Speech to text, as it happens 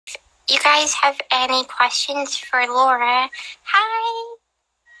you guys have any questions for Laura? Hi.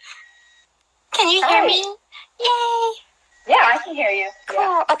 Can you hear me? Yay. Yeah, I can hear you. Cool.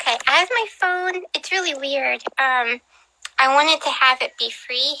 Yeah. Okay, I have my phone. It's really weird. I wanted to have it be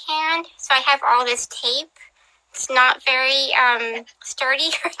freehand, so I have all this tape. It's not very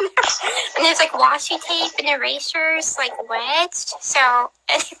sturdy right now. And there's like washi tape and erasers like wedged. So,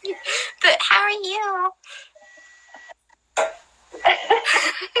 but how are you?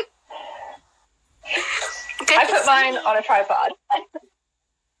 I put mine on a tripod.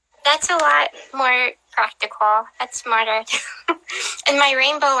 That's a lot more practical. That's smarter. And my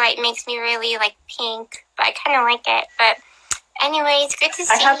rainbow light makes me really like pink, but I kind of like it. But anyways, good to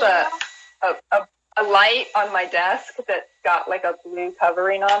see you. I have a light on my desk that's got like a blue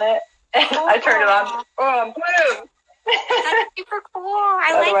covering on it. Oh. I turn it on. Oh, I'm blue. That's super cool.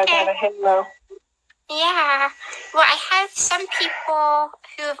 I like it. Otherwise, I have a halo. Yeah. Well, I have some people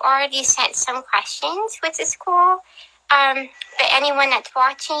who have already sent some questions, which is cool. But anyone that's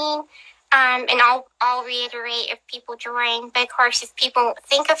watching, and I'll reiterate if people join. But of course, if people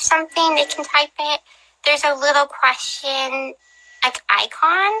think of something, they can type it. There's a little question like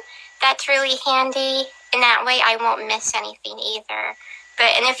icon that's really handy, and that way I won't miss anything either.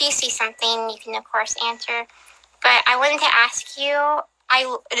 And if you see something, you can of course answer. But I wanted to ask you,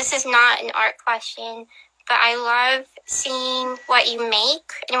 this is not an art question, but I love seeing what you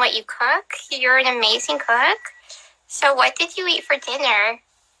make and what you cook. You're an amazing cook. So what did you eat for dinner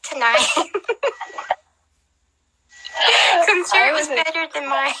tonight? I'm sure it was better than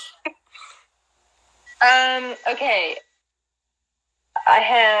mine. Okay.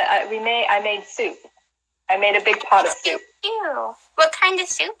 I made soup. I made a big pot of soup. Ew. What kind of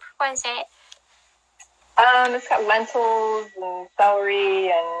soup was it? It's got lentils and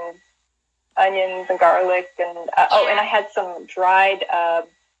celery and onions and garlic and and I had some dried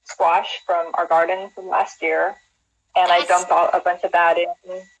squash from our garden from last year, and I dumped a bunch of that in.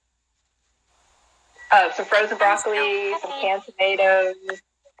 Some frozen broccoli, some canned tomatoes,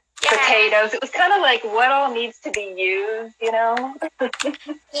 potatoes. It was kind of like what all needs to be used, you know?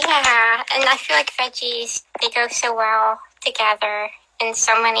 Yeah, and I feel like veggies, they go so well together in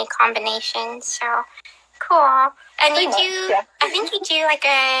so many combinations, so cool. And you do, I think you do like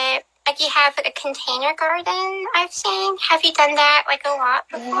you have a container garden, I've seen. Have you done that like a lot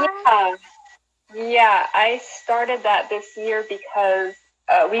before? Yeah, I started that this year because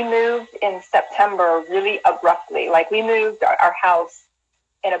we moved in September really abruptly. Like we moved our house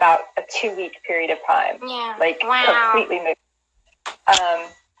in about a 2-week period of time. Yeah. Completely moved.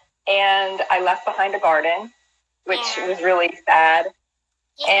 And I left behind a garden, which was really sad.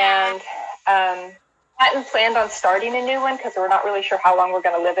 Yeah. And hadn't planned on starting a new one because we're not really sure how long we're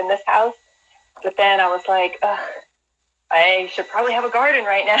going to live in this house. But then I was like, I should probably have a garden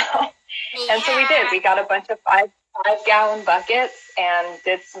right now. Yeah. And so we did. We got a bunch of 5-gallon buckets and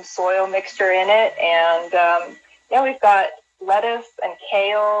did some soil mixture in it. And we've got lettuce and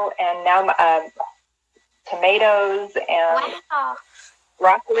kale and now tomatoes and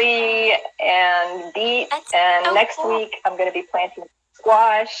broccoli and beets. Next week I'm going to be planting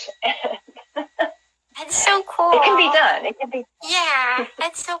squash. That's so cool. It can be done. It can be. Yeah,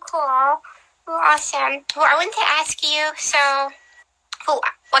 that's so cool. Well, awesome. Well, I wanted to ask you, so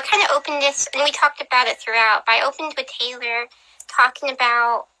what kind of opened this, and we talked about it throughout, but I opened with Taylor talking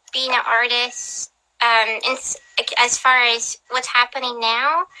about being an artist, as far as what's happening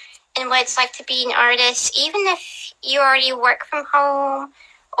now and what it's like to be an artist, even if you already work from home,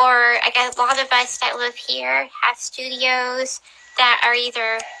 or I guess a lot of us that live here have studios that are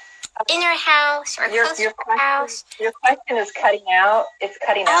either in our house or close to our house. Your question is cutting out. It's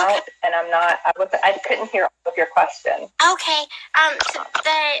cutting out, and I couldn't hear all of your question. Okay. So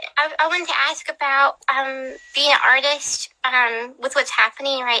I wanted to ask about being an artist with what's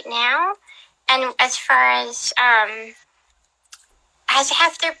happening right now, and as far as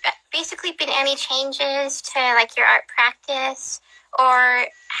have there basically been any changes to like your art practice, or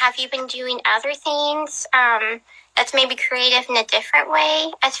have you been doing other things that's maybe creative in a different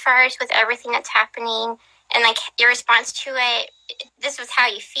way as far as with everything that's happening and like your response to it? This is how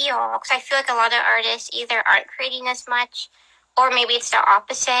you feel, because I feel like a lot of artists either aren't creating as much, or maybe it's the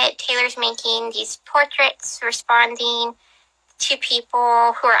opposite. Taylor's making these portraits, responding to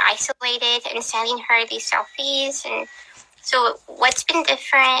people who are isolated and sending her these selfies. And so what's been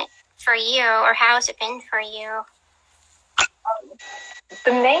different for you, or how has it been for you?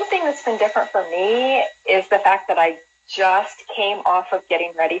 The main thing that's been different for me is the fact that I just came off of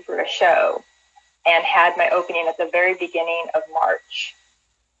getting ready for a show and had my opening at the very beginning of March.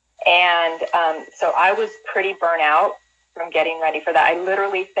 And so I was pretty burnt out from getting ready for that. I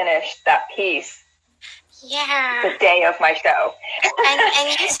literally finished that piece the day of my show. And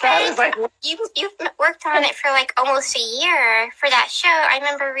you said you've worked on it for like almost a year for that show. I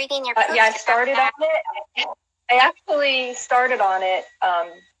remember reading your post. I started on it. I actually started on it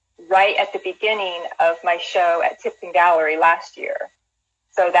right at the beginning of my show at Tipton Gallery last year.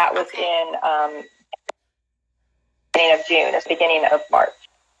 So that was in beginning of June, it's beginning of March.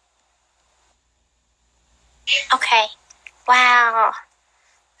 Okay. Wow.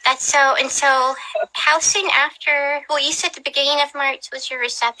 That's so, and so how soon after, well, you said the beginning of March was your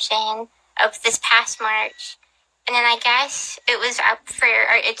reception of this past March. And then I guess it was up for,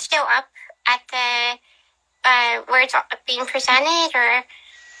 or it's still up at the, where it's being presented, or,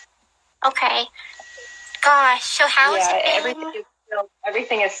 okay. Gosh, so how is it been?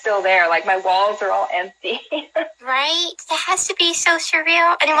 Everything is still there. Like, my walls are all empty. Right? That has to be so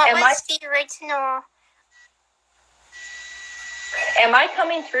surreal. And what was the original? Am I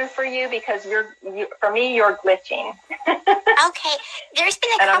coming through for you? Because for me, you're glitching. Okay. There's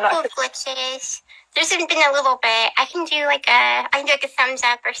been a couple of glitches. There's been a little bit. I can do like a thumbs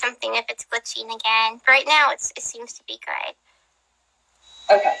up or something if it's glitching again. But right now, it seems to be good.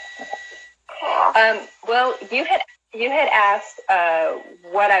 Okay. Cool. Well, you had asked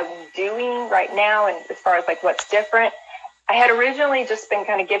what I'm doing right now, and as far as like what's different. I had originally just been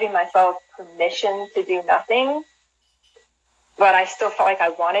kind of giving myself permission to do nothing, but I still felt like I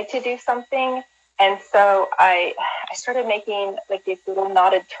wanted to do something. And so I started making like these little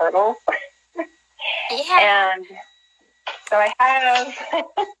knotted turtles. Yeah. And so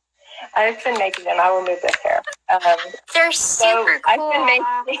I've been making them. I will move this here. They're super cool.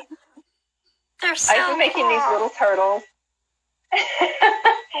 I've been making these little turtles.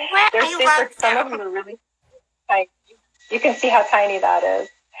 They're super. Some of them are really tiny. You can see how tiny that is.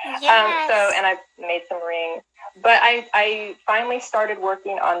 Yes. And I've made some rings. But I finally started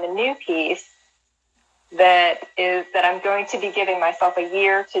working on the new piece that I'm going to be giving myself a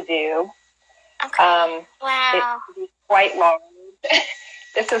year to do. Okay. Wow. It's quite long.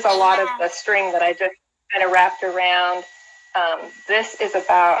 This is a lot of the string that I just kind of wrapped around. This is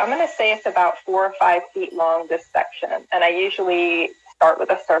I'm going to say it's about 4 or 5 feet long, this section. And I usually start with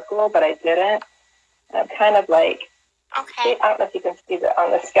a circle, but I didn't. And I'm kind of like, I don't know if you can see that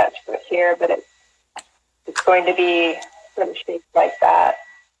on the sketchbook here, but it's going to be sort of shaped like that.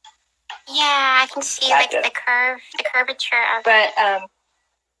 Yeah, I can see like the curvature of it.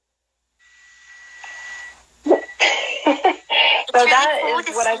 So really that cool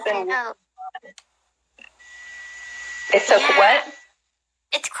is what I've been. It's what?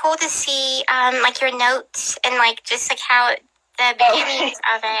 It's cool to see like your notes and like just like how the beginnings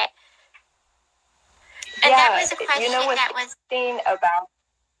of it. And that was a question that was about.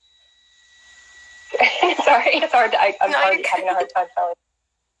 Sorry, it's hard. I'm already having a hard time telling.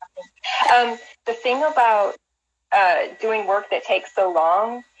 The thing about doing work that takes so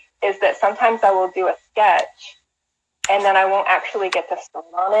long is that sometimes I will do a sketch and then I won't actually get to start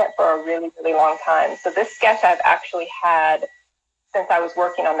on it for a really, really long time. So this sketch I've actually had since I was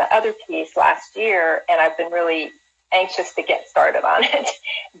working on the other piece last year, and I've been really anxious to get started on it.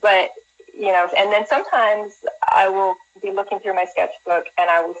 But, and then sometimes I will be looking through my sketchbook and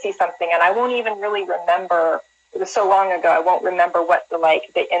I will see something and I won't even really remember. It was so long ago, I won't remember what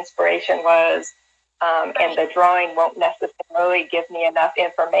the inspiration was. And the drawing won't necessarily give me enough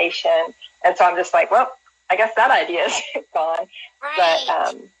information. And so I'm just like, well, I guess that idea is gone. Right.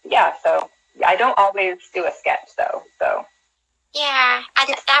 But, so I don't always do a sketch, though. So. Yeah,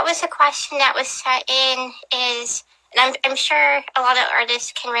 and that was a question that was set in and I'm sure a lot of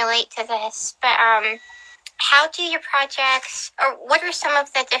artists can relate to this, but how do your projects, or what are some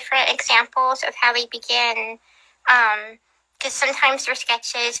of the different examples of how they begin? Because sometimes they're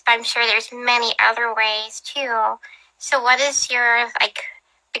sketches, but I'm sure there's many other ways too. So what is your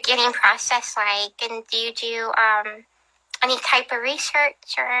beginning process like? And do you do any type of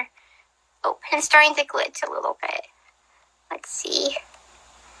research or? Oh, and it's starting to glitch a little bit. Let's see.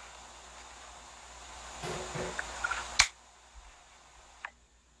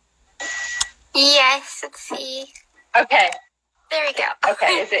 Yes, let's see. Okay. There we go.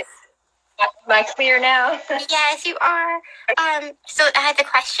 Okay, am I clear now? Yes, you are. So the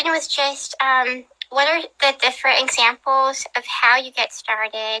question was just, what are the different examples of how you get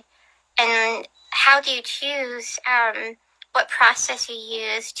started, and how do you choose what process you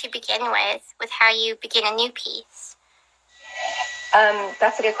use to begin with how you begin a new piece?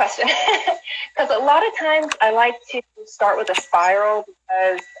 That's a good question. Because a lot of times I like to start with a spiral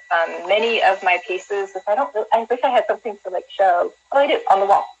because many of my pieces, I wish I had something to show. Oh, I do, on the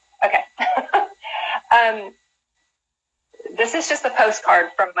wall. Okay. this is just a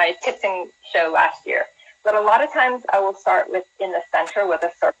postcard from my tipsing show last year. But a lot of times I will start with in the center with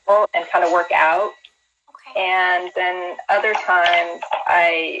a circle and kind of work out. Okay. And then other times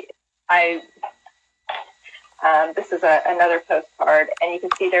this is another postcard, and you can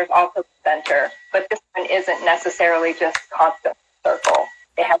see there's also center, but this one isn't necessarily just constant circle.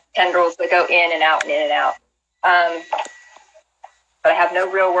 They have tendrils that go in and out and in and out. But I have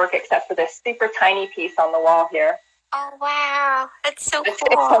no real work except for this super tiny piece on the wall here. Oh, wow. That's so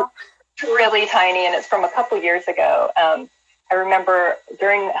cool. It's really tiny, and it's from a couple years ago. I remember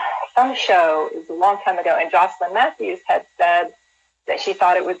during some show, it was a long time ago, and Jocelyn Matthews had said that she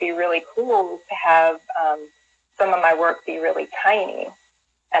thought it would be really cool to have some of my work be really tiny.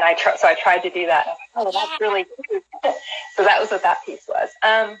 And so I tried to do that. And I was like, oh, that's really cute. So that was what that piece was.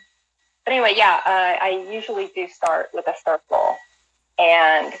 But anyway, I usually do start with a circle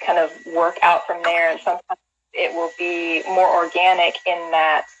and kind of work out from there. And sometimes it will be more organic in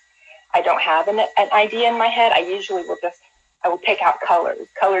that I don't have an idea in my head. I will pick out colors.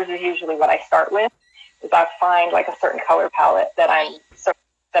 Colors is usually what I start with, is I find like a certain color palette that I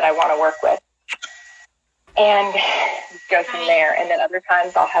want to work with, and go from there. And then other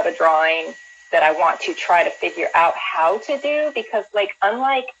times I'll have a drawing that I want to try to figure out how to do, because like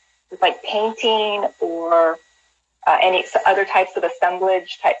unlike with like painting or any other types of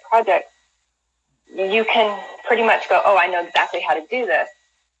assemblage type projects, you can pretty much go, oh, I know exactly how to do this.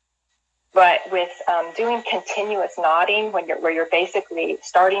 But with doing continuous knotting, where you're basically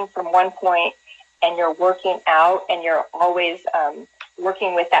starting from one point and you're working out, and you're always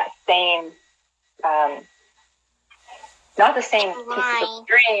working with that same, not the same pieces of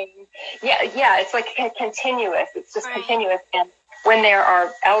string. Yeah, it's like continuous. It's just continuous. And when there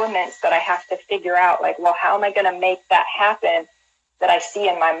are elements that I have to figure out, like, well, how am I going to make that happen that I see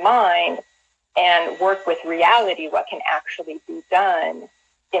in my mind, and work with reality, what can actually be done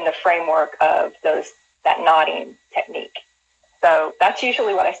in the framework of that knotting technique. So that's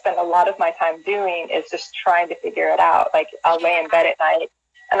usually what I spend a lot of my time doing, is just trying to figure it out. Like I'll lay in bed at night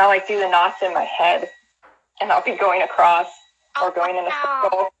and I'll like do the knots in my head, and I'll be going across or going in a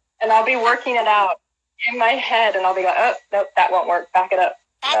circle, and I'll be working it out in my head, and I'll be like, oh, nope, that won't work. Back it up.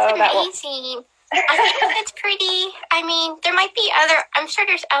 That's amazing. I think that's pretty. I mean, I'm sure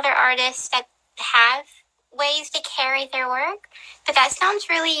there's other artists that have ways to carry their work, but that sounds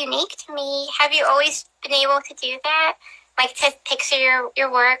really unique to me. Have you always been able to do that? Like to picture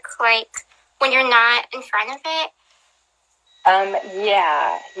your work like when you're not in front of it?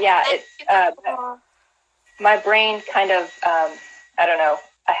 Yeah. It's cool. My brain kind of, I don't know,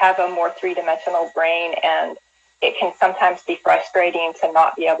 I have a more three-dimensional brain, and it can sometimes be frustrating to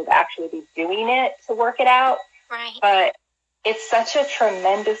not be able to actually be doing it to work it out. Right. But it's such a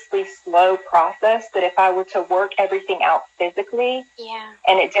tremendously slow process that if I were to work everything out physically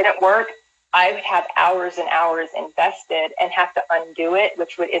and it didn't work, I would have hours and hours invested and have to undo it,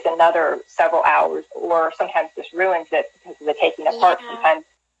 which is another several hours, or sometimes just ruins it because of the taking apart sometimes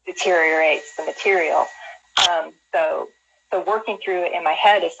deteriorates the material. So working through it in my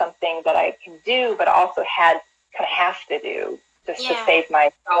head is something that I can do, but also have to do just to save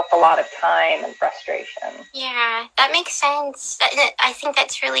myself a lot of time and frustration. Yeah, that makes sense. I think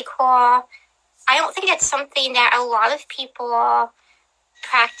that's really cool. I don't think that's something that a lot of people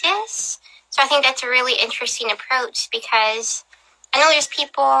practice. So I think that's a really interesting approach, because I know there's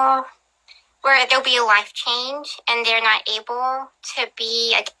people where there'll be a life change and they're not able to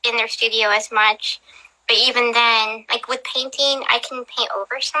be like in their studio as much. But even then, like with painting, I can paint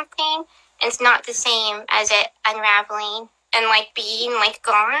over something and it's not the same as it unraveling and like being like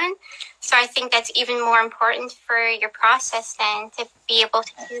gone. So I think that's even more important for your process then, to be able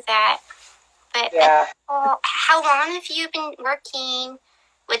to do that. But how long have you been working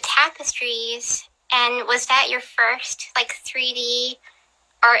with tapestries? And was that your first like 3D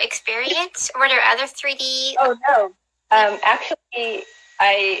art experience? Or were there other 3D? Oh no. Actually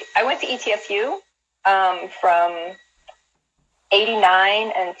I went to ETSU from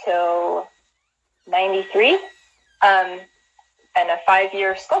 89 until 93. And a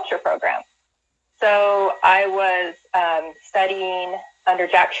 5-year sculpture program. So I was studying under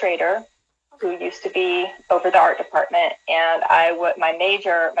Jack Schrader, who used to be over the art department, and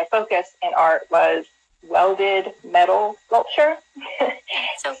my focus in art was welded metal sculpture.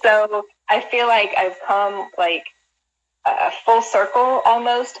 So I feel like I've come like a full circle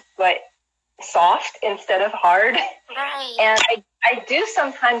almost, but soft instead of hard. Right. And I do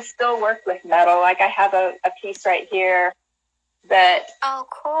sometimes still work with metal. Like I have a piece right here that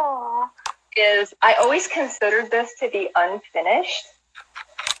cool. I always considered this to be unfinished,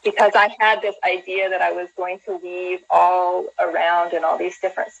 because I had this idea that I was going to weave all around in all these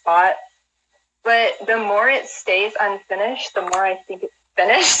different spots. But the more it stays unfinished, the more I think it's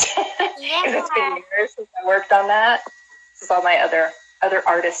finished. Because it's been years since I worked on that. This is all my other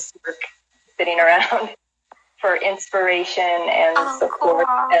artists' work sitting around for inspiration and support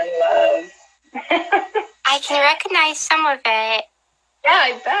and love. I can recognize some of it. Yeah,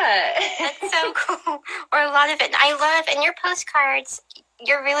 I bet. That's so cool. Or a lot of it. I love, and your postcards,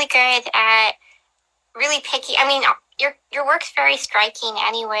 you're really good at really picky. I mean, your work's very striking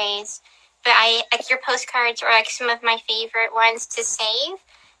anyways, but like your postcards are like some of my favorite ones to save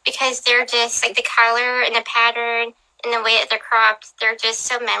because they're just like the color and the pattern and the way that they're cropped, they're just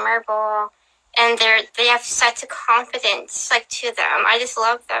so memorable. And they have such a confidence like to them. I just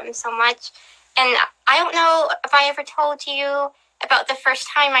love them so much. And I don't know if I ever told you about the first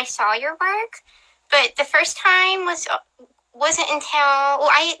time I saw your work, but the first time wasn't until, well,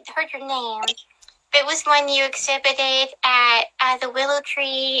 I heard your name. It was when you exhibited at the Willow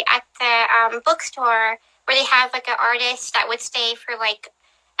Tree at the bookstore where they have like an artist that would stay for like,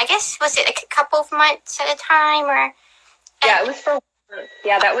 I guess, was it like a couple of months at a time or? Yeah, it was for,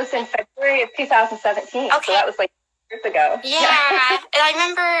 that was in February of 2017. Okay. So that was like years ago. Yeah. And I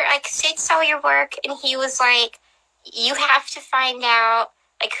remember like Sid saw your work and he was like, you have to find out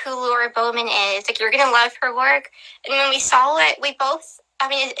like who Laura Bowman is. Like you're going to love her work. And when we saw it, we both, I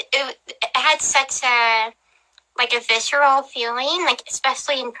mean, it had such a visceral feeling, like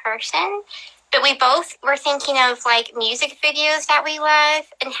especially in person. But we both were thinking of like music videos that we love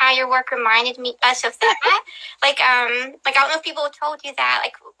and how your work reminded us of that. Like I don't know if people have told you that.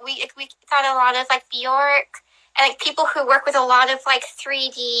 Like we thought a lot of like Bjork and like people who work with a lot of like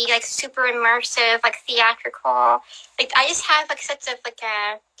 3D, like super immersive, like theatrical. Like I just have like such a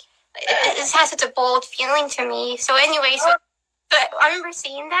it just has such a bold feeling to me. So anyway, but I remember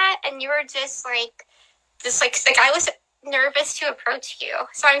seeing that, and you were just like I was nervous to approach you.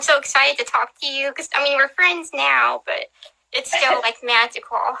 So I'm so excited to talk to you because I mean we're friends now, but it's still like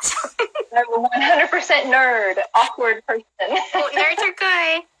magical. I'm a 100% nerd, awkward person. Well, nerds are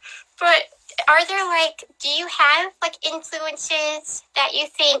good, but are there do you have like influences that you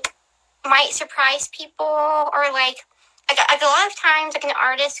think might surprise people, or like a lot of times like an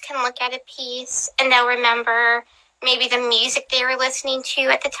artist can look at a piece and they'll remember maybe the music they were listening to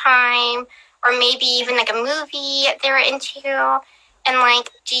at the time, or maybe even like a movie they were into. And like,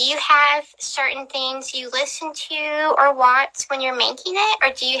 do you have certain things you listen to or watch when you're making it?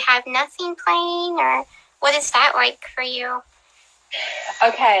 Or do you have nothing playing? Or what is that like for you?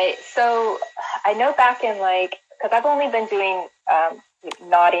 Okay, so I know back in because I've only been doing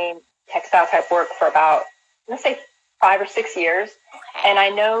knotting textile type work for about, let's say 5 or 6 years. Okay. And I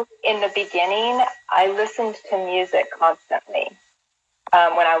know in the beginning, I listened to music constantly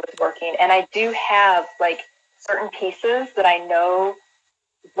when I was working. And I do have certain pieces that I know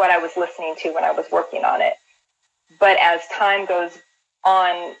what I was listening to when I was working on it. But as time goes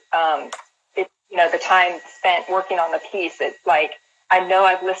on, the time spent working on the piece, it's like I know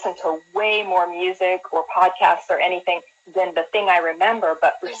I've listened to way more music or podcasts or anything than the thing I remember.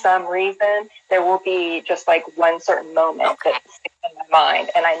 But for some reason, there will be just one certain moment that sticks in my mind.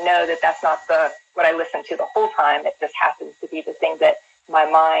 And I know that that's not what I listened to the whole time. It just happens to be the thing that my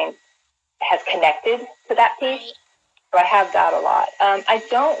mind has connected to that piece. So I have that a lot. I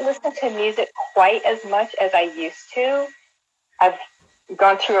don't listen to music quite as much as I used to. I've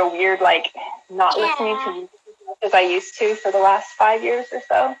gone through a weird, not listening to music as much as I used to for the last 5 years or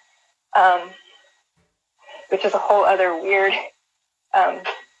so, which is a whole other weird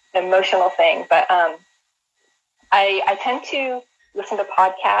emotional thing. But I tend to listen to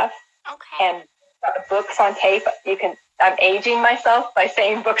podcasts and books on tape. I'm aging myself by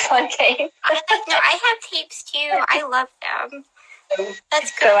saying books on tape. No, I have tapes too. I love them.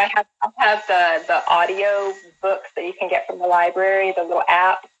 That's good. So I have the audio books that you can get from the library, the little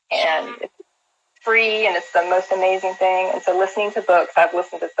app, and it's free, and it's the most amazing thing. And so listening to books, I've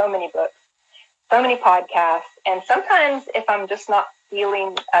listened to so many books, so many podcasts, and sometimes if I'm just not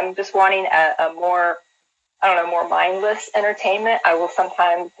feeling, I'm just wanting a more, more mindless entertainment, I will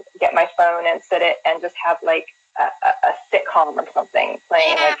like get my phone and sit it and just have a sitcom or something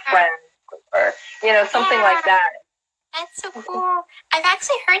playing Friends or something like that. That's so cool. I've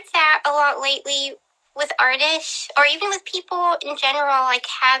actually heard that a lot lately with artists or even with people in general,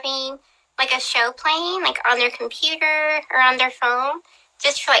 having a show playing on their computer or on their phone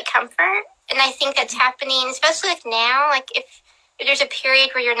just for comfort. And I think that's happening, especially now, if there's a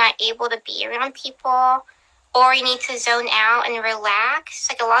period where you're not able to be around people or you need to zone out and relax.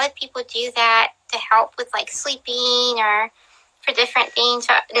 A lot of people do that to help with sleeping or for different things.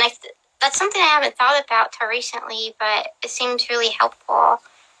 And that's something I haven't thought about till recently, but it seems really helpful.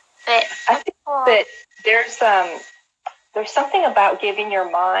 But I think that there's something about giving your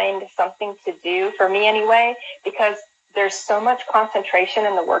mind something to do, for me anyway, because there's so much concentration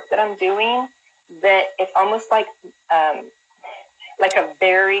in the work that I'm doing that it's almost like a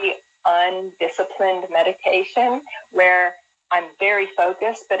very undisciplined meditation where I'm very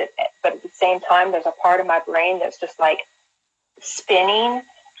focused, but at the same time, there's a part of my brain that's just like spinning,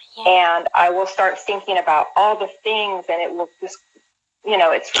 and I will start thinking about all the things, and it will just,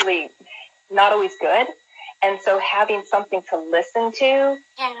 it's really not always good. And so having something to listen to,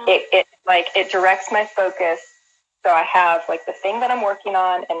 it directs my focus. So I have like the thing that I'm working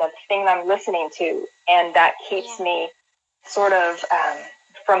on and the thing that I'm listening to, and that keeps me sort of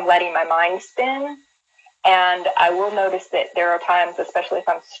from letting my mind spin. And I will notice that there are times, especially if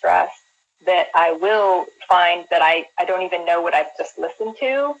I'm stressed, that I will find that I don't even know what I've just listened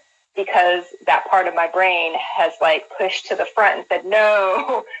to, because that part of my brain has like pushed to the front and said,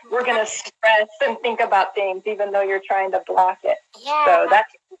 no, we're going to stress and think about things, even though you're trying to block it. Yeah. So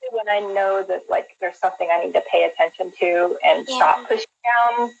that's when I know that like there's something I need to pay attention to and stop pushing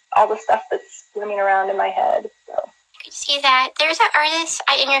down all the stuff that's swimming around in my head. So I could see that. There's an artist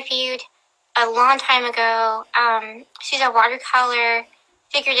I interviewed a long time ago. She's a watercolor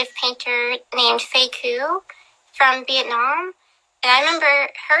figurative painter named Faye Ku from Vietnam. And I remember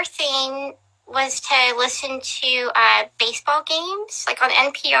her thing was to listen to baseball games, like on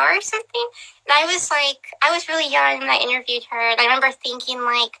NPR or something. And I was really young when I interviewed her. And I remember thinking,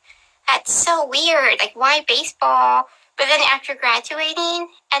 like, that's so weird. Like, why baseball? But then after graduating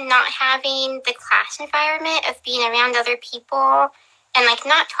and not having the class environment of being around other people and, like,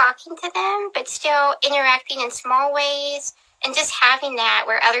 not talking to them, but still interacting in small ways and just having that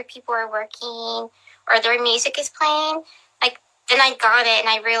where other people are working or their music is playing, like, then I got it, and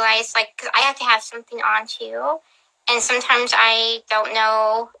I realized, like, because I have to have something on, too. And sometimes I don't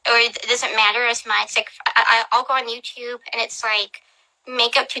know, or it doesn't matter as much. Like, I'll go on YouTube, and it's, like,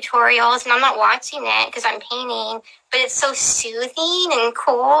 makeup tutorials, and I'm not watching it because I'm painting, but it's so soothing and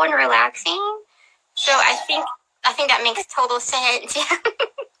cool and relaxing. So I think that makes total sense.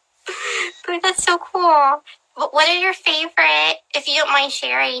 But that's so cool. What are your favorite, if you don't mind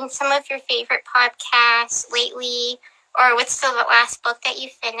sharing, some of your favorite podcasts lately? Or what's the last book that you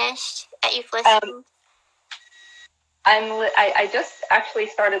finished that you've listened? I just actually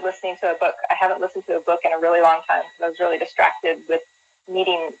started listening to a book. I haven't listened to a book in a really long time because I was really distracted with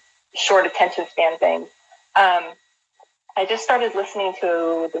needing short attention span things. I just started listening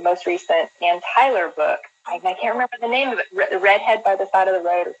to the most recent Ann Tyler book. I can't remember the name of it. The Redhead by the Side of the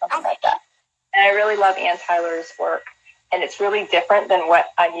Road or something like that. And I really love Ann Tyler's work. And it's really different than what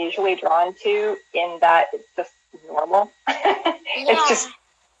I'm usually drawn to, in that it's just normal. It's just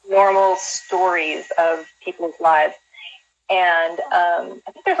normal stories of people's lives. And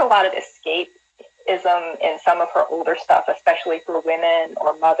I think there's a lot of escapism in some of her older stuff, especially for women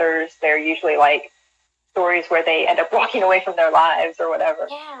or mothers. They're usually like stories where they end up walking away from their lives or whatever.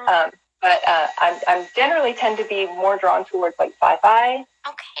 But I'm generally tend to be more drawn towards like sci-fi.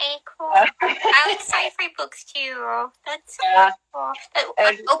 Okay, cool. I like sci-fi books too. That's so cool.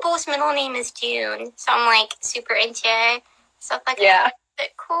 Opal's middle name is June, so I'm like super into stuff like that. But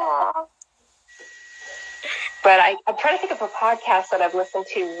cool. But I'm trying to think of a podcast that I've listened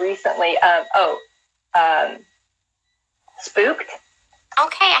to recently. Spooked.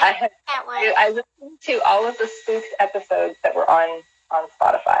 Okay, I heard that one. I listened to all of the Spooked episodes that were on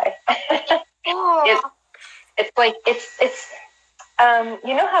Spotify. Cool. It's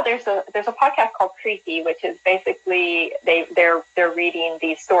you know how there's a podcast called Creepy, which is basically they're reading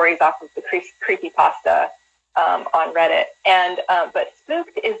these stories off of the creepypasta on Reddit, and but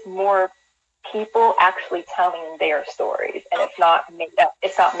Spooked is more people actually telling their stories, and it's not made up.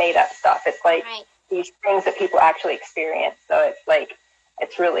 It's not made up stuff. It's like these things that people actually experience. So it's like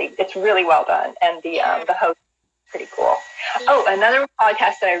it's really well done, and the host is pretty cool. Oh, another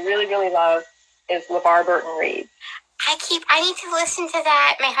podcast that I really, really love is LeVar Burton Reads. I need to listen to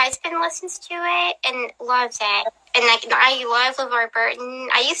that. My husband listens to it and loves it. And I love LeVar Burton.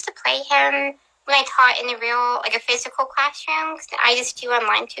 I used to play him when I taught in a physical classroom. I just do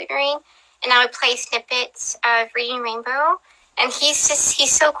online tutoring, and I would play snippets of Reading Rainbow. And he's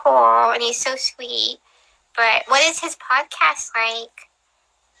so cool and he's so sweet. But what is his podcast like?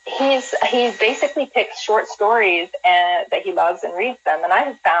 He basically picks short stories and that he loves and reads them. And I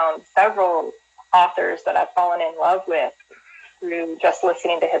have found several authors that I've fallen in love with through just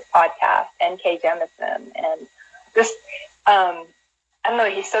listening to his podcast, N.K. Jemisin, and just I don't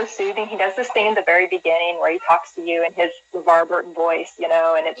know, he's so soothing. He does this thing in the very beginning where he talks to you in his LeVar Burton voice, you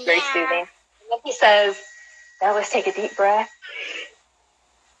know, and it's very soothing. And then he says, now let's take a deep breath.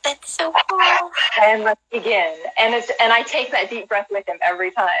 That's so cool. And let's begin. And I take that deep breath with him every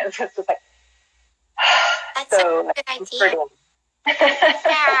time. It's just like, that's so a good idea.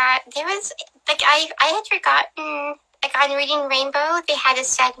 Yeah, there was, like, I had forgotten, like, on Reading Rainbow, they had a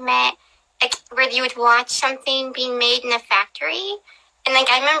segment, like, where you would watch something being made in a factory. And,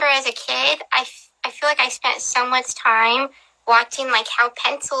 like, I remember as a kid, I feel like I spent so much time watching, like, how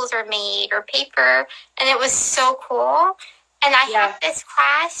pencils are made or paper, and it was so cool. And I had this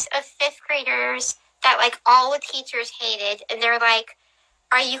class of 5th graders that, like, all the teachers hated, and they're like,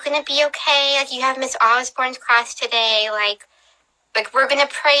 are you going to be okay? Like, you have Miss Osborne's class today, like, we're going to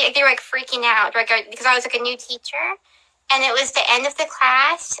pray. Like, they were, like, freaking out, like, because I was, like, a new teacher. And it was the end of the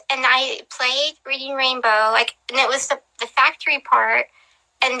class, and I played Reading Rainbow, like, and it was the factory part,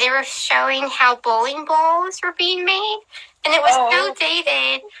 and they were showing how bowling balls were being made, and it was so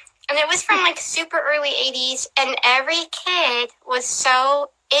dated, and it was from, like, super early 80s, and every kid was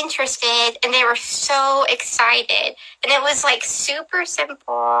so interested, and they were so excited, and it was, like, super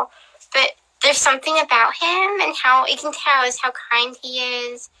simple, but there's something about him, and how you can tell is how kind he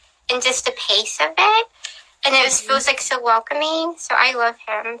is, and just the pace of it. And it feels, like, so welcoming, so I love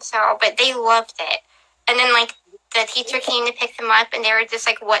him, but they loved it. And then, like, the teacher came to pick them up, and they were just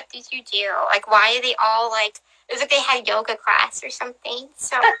like, what did you do? Like, why are they all, like, it was like they had yoga class or something,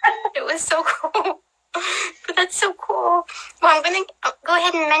 so it was so cool. But that's so cool. Well, I'm going to go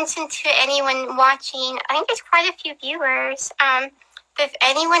ahead and mention to anyone watching, I think there's quite a few viewers, but if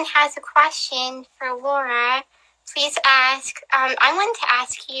anyone has a question for Laura, please ask. I wanted to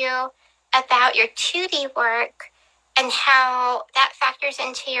ask you about your 2D work and how that factors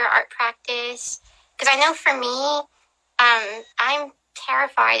into your art practice. Because I know for me, I'm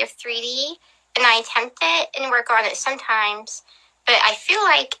terrified of 3D, and I attempt it and work on it sometimes. But I feel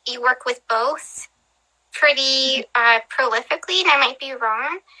like you work with both pretty prolifically, and I might be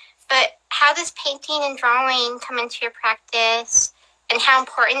wrong. But how does painting and drawing come into your practice, and how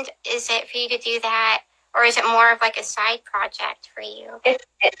important is it for you to do that? Or is it more of like a side project for you?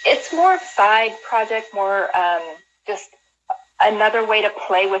 It's more of a side project, more just another way to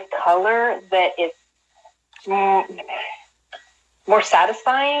play with color that is more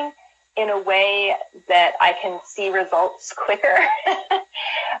satisfying in a way that I can see results quicker.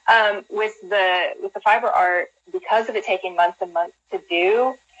 With the fiber art, because of it taking months and months to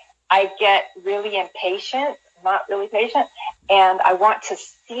do, I get really impatient, not really patient, and I want to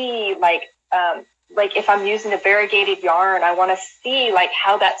see like if I'm using a variegated yarn, I want to see like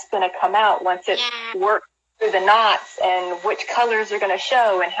how that's going to come out once it's worked through the knots and which colors are going to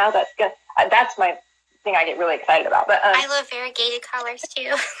show and how that's going to, that's my thing I get really excited about. But I love variegated colors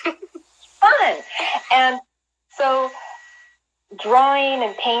too. Fun. And so drawing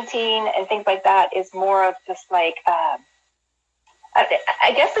and painting and things like that is more of just like, I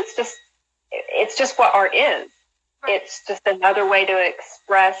guess it's just what art is. Right. It's just another way to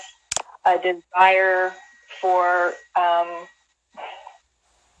express a desire for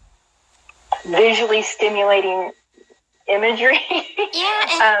visually stimulating imagery. Yeah,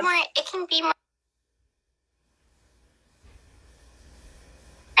 and it can be more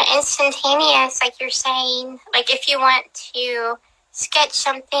instantaneous, like you're saying. Like if you want to sketch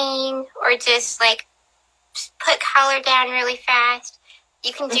something or just like put color down really fast,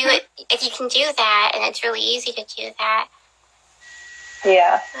 you can do it. If you can do that, and it's really easy to do that.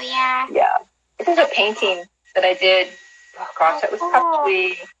 Yeah. So, yeah. Yeah. This is a painting that I did. Oh gosh, it was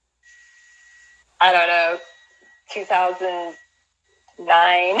probably, I don't know,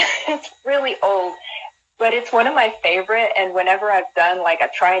 2009. It's really old, but it's one of my favorite. And whenever I've done like a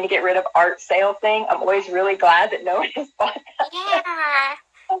trying to get rid of art sale thing, I'm always really glad that no one has bought that.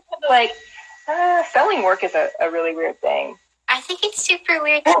 Yeah. Like, selling work is a really weird thing. I think it's super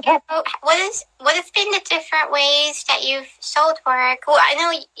weird too. What have been the different ways that you've sold work? Well, I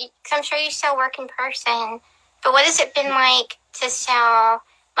know, because I'm sure you sell work in person, but what has it been like to sell,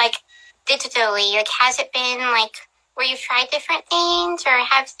 like, digitally? Like, has it been, like, where you've tried different things, or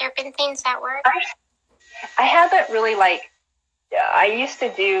have there been things that work? I haven't really, like, I used to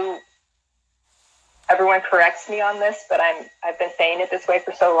do, everyone corrects me on this, but I've been saying it this way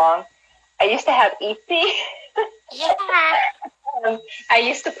for so long. I used to have Etsy. Yeah. I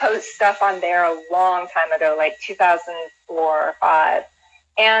used to post stuff on there a long time ago, like 2004 or 5.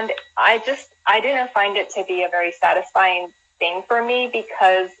 And I didn't find it to be a very satisfying thing for me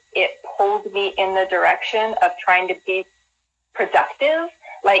because it pulled me in the direction of trying to be productive,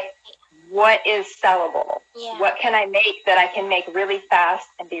 like what is sellable? Yeah. What can I make that I can make really fast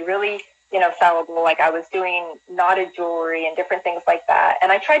and be really, sellable? Like I was doing knotted jewelry and different things like that.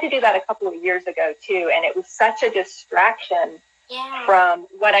 And I tried to do that a couple of years ago too. And it was such a distraction from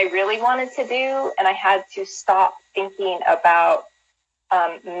what I really wanted to do. And I had to stop thinking about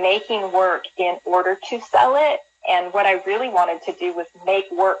making work in order to sell it. And what I really wanted to do was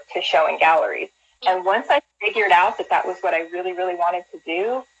make work to show in galleries. And once I figured out that that was what I really, really wanted to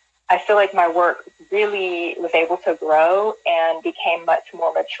do, I feel like my work really was able to grow and became much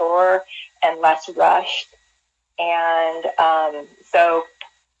more mature and less rushed. And so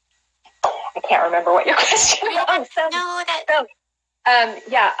I can't remember what your question was.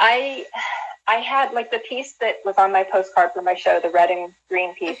 I had like the piece that was on my postcard for my show, the red and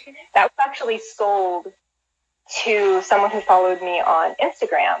green piece, that was actually sold to someone who followed me on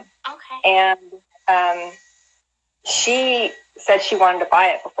Instagram. Okay. And she said she wanted to buy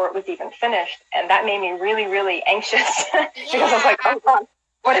it before it was even finished. And that made me really, really anxious because I was like, oh God,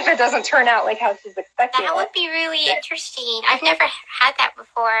 what if it doesn't turn out like how she's expecting? That would be really interesting. I've never had that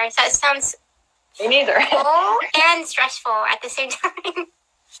before. So it sounds me neither. cool and stressful at the same time.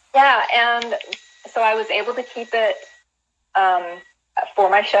 Yeah, and so I was able to keep it for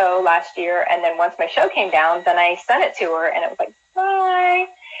my show last year, and then once my show came down, then I sent it to her, and it was like, bye.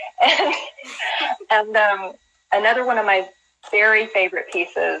 And another one of my very favorite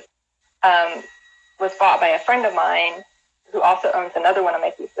pieces was bought by a friend of mine who also owns another one of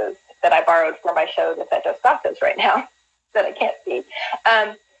my pieces that I borrowed for my show that's at Dos Gatos right now that I can't see.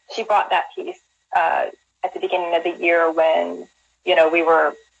 She bought that piece at the beginning of the year when, we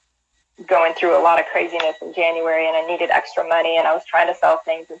were going through a lot of craziness in January and I needed extra money and I was trying to sell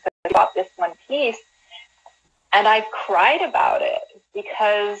things. And so I bought this one piece and I cried about it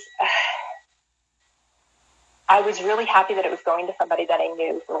because I was really happy that it was going to somebody that I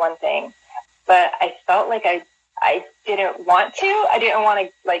knew, for one thing. But I felt like I didn't want to. I didn't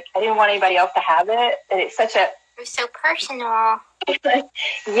want anybody else to have it. And it's such a... It was so personal.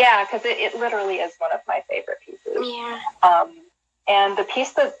 Yeah, because it literally is one of my favorite pieces. Yeah. And the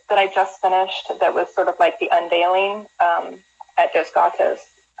piece that I just finished that was sort of like the unveiling at Dos Gatos,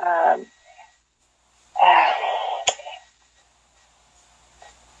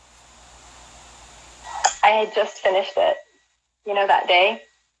 I had just finished it, that day.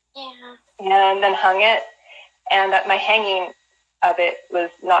 Yeah. And then hung it. And my hanging of it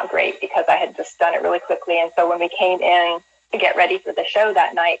was not great because I had just done it really quickly. And so when we came in to get ready for the show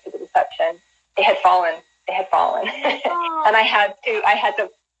that night for the reception, it had fallen. And I had to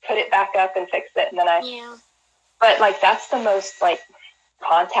put it back up and fix it. And then but like, that's the most like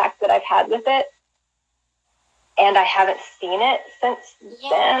contact that I've had with it. And I haven't seen it since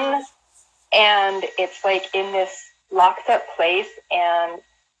then. And it's like in this locked up place and,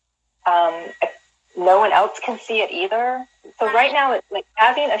 no one else can see it either. So right now it's like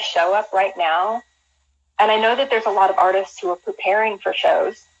having a show up right now. And I know that there's a lot of artists who are preparing for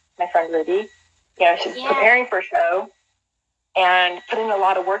shows. My friend Ruby, she's preparing for a show and putting a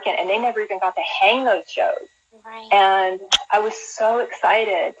lot of work in, and they never even got to hang those shows. Right. And I was so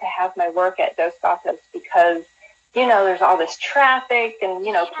excited to have my work at Dos Gatos because, there's all this traffic and,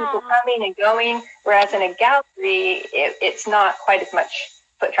 people coming and going, whereas in a gallery, it's not quite as much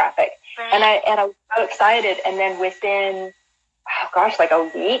foot traffic. Right. And I was so excited. And then within, like a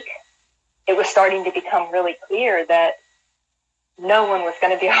week, it was starting to become really clear that no one was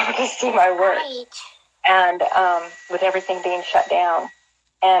going to be able to see my work. Right. And with everything being shut down.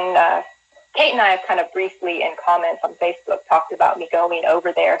 And Kate and I have kind of briefly in comments on Facebook talked about me going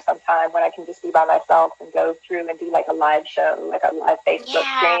over there sometime when I can just be by myself and go through and do like a live show, like a live Facebook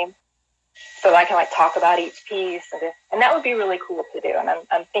stream. So I can like talk about each piece. And that would be really cool to do. And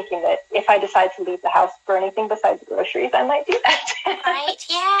I'm thinking that if I decide to leave the house for anything besides groceries, I might do that. Right,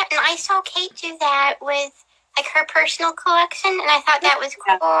 yeah. And I saw Kate do that with like her personal collection. And I thought that was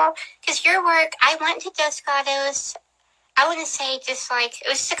cool. Because your work, I went to Dos Gatos, I wouldn't say just like, it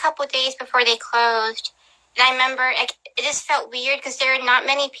was just a couple of days before they closed. And I remember like, it just felt weird because there were not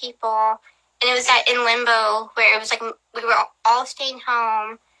many people. And it was in limbo where it was like we were all staying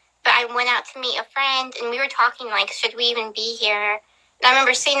home. But I went out to meet a friend, and we were talking, like, should we even be here? And I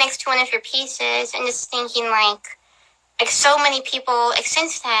remember sitting next to one of your pieces and just thinking, like so many people, like,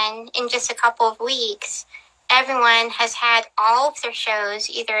 since then, in just a couple of weeks, everyone has had all of their shows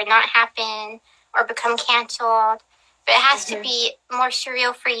either not happen or become canceled. But it has to be more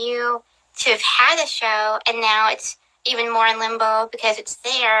surreal for you to have had a show, and now it's even more in limbo because it's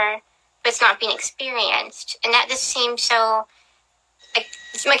there, but it's not being experienced. And that just seems so... like,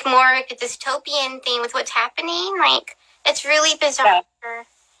 it's like more like a dystopian thing with what's happening. Like, it's really bizarre.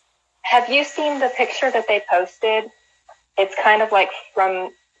 Have you seen the picture that they posted? It's kind of like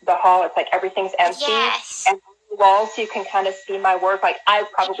from the hall. It's like everything's empty. Yes. And on the walls, you can kind of see my work. Like, I'm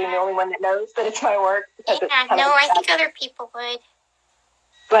probably the only one that knows that it's my work. Because it's kind no, of I think other people would.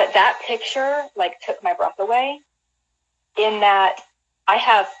 But that picture, like, took my breath away in that I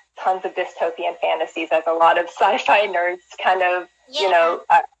have tons of dystopian fantasies, as a lot of sci-fi nerds kind of, you know,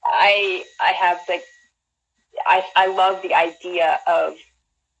 I have, like, I love the idea of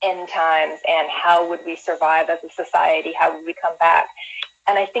end times and how would we survive as a society? How would we come back?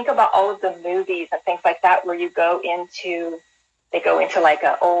 And I think about all of the movies and things like that where they go into like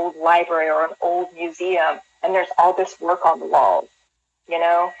an old library or an old museum, and there's all this work on the walls, you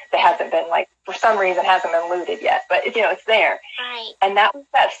know, that hasn't been, like, for some reason hasn't been looted yet, but, you know, it's there. Right. And that was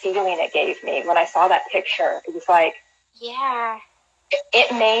that feeling it gave me when I saw that picture. It was like,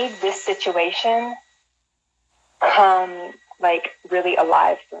 it made this situation come, like, really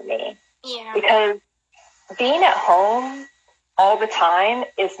alive for me. Yeah. Because being at home all the time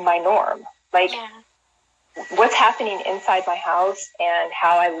is my norm. Like, what's happening inside my house and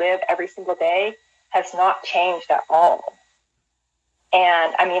how I live every single day has not changed at all.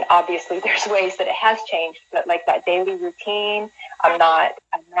 And I mean, obviously there's ways that it has changed, but like that daily routine, I'm not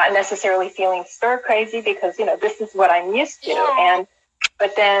necessarily feeling stir crazy because, you know, this is what I'm used to.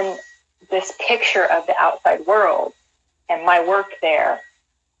 But then this picture of the outside world and my work there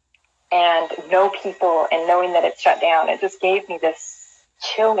and no people and knowing that it's shut down, it just gave me this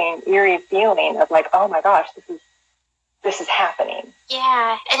chilling, eerie feeling of like, oh my gosh, this is happening.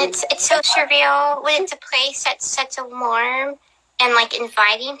 Yeah, and it's so surreal when it's a place that's such a warm and, like,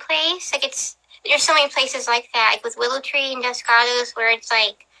 inviting place. Like, there's so many places like that, like with Willow Tree and Dos Gatos, where it's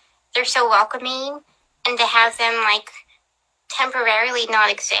like they're so welcoming, and to have them, like, temporarily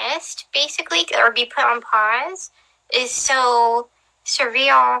not exist, basically, or be put on pause, is so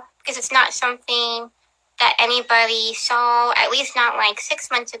surreal because it's not something that anybody saw, at least not like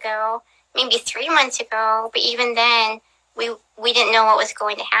 6 months ago, maybe 3 months ago, but even then we didn't know what was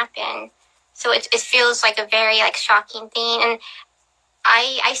going to happen. So it feels like a very, like, shocking thing. And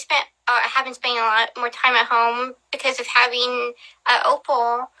I haven't spent a lot more time at home because of having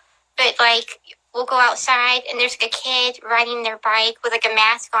Opal, but, like, we'll go outside and there's, like, a kid riding their bike with, like, a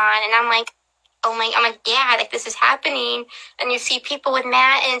mask on, and I'm like, I'm like, yeah, like, this is happening. And you see people with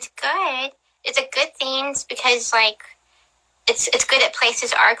masks, and it's good. It's a good thing because, like, it's good that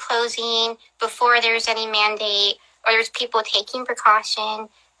places are closing before there's any mandate or there's people taking precaution.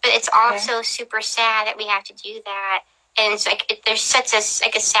 But it's also super sad that we have to do that. And it's like there's such a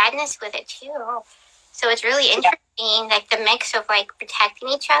sadness with it too. So it's really interesting, like, the mix of, like, protecting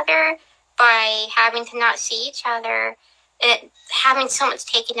each other by having to not see each other, and having so much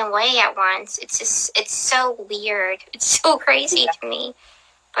taken away at once. It's so weird. It's so crazy to me.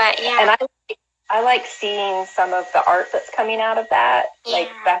 But and I like seeing some of the art that's coming out of that. Like,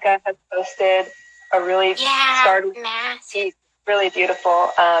 Becca has posted a really really beautiful,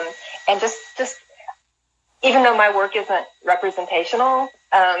 and just even though my work isn't representational,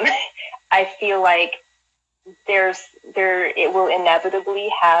 I feel like it will inevitably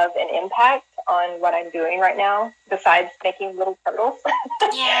have an impact on what I'm doing right now, besides making little turtles.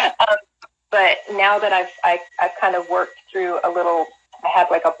 But now that I've kind of worked through I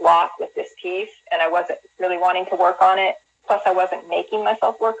had, like, a block with this piece, and I wasn't really wanting to work on it. Plus, I wasn't making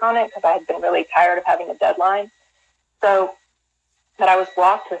myself work on it because I had been really tired of having a deadline. So that I was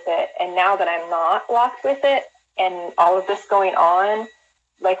blocked with it. And now that I'm not blocked with it and all of this going on,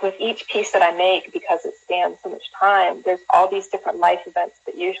 like, with each piece that I make, because it spans so much time, there's all these different life events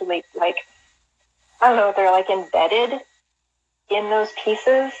that usually, like, I don't know, they're, like, embedded in those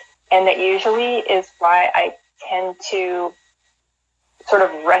pieces. And that usually is why I tend to sort of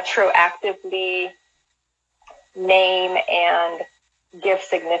retroactively name and give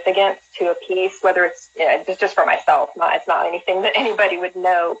significance to a piece, whether it's just for myself. It's not anything that anybody would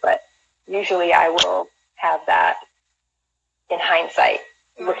know, but usually I will have that in hindsight,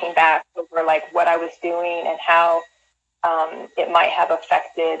 looking back over, like, what I was doing and how it might have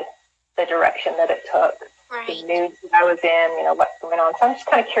affected the direction that it took, the moods that I was in, you know, what's going on. So I'm just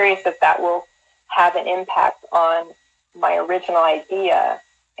kind of curious if that will have an impact on my original idea,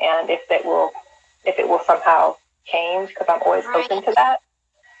 and if it will somehow change, because I'm always open to that.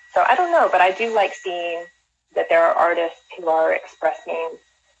 So I don't know, but I do like seeing that there are artists who are expressing,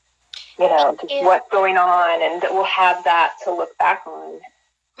 you know, just what's going on, and that we'll have that to look back on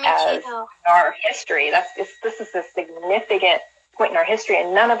as our history. This is a significant point in our history,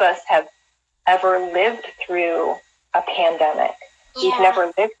 and none of us have ever lived through a pandemic. We've never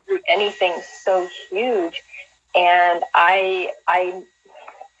lived through anything so huge. And I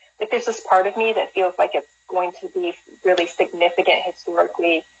there's this part of me that feels like it's going to be really significant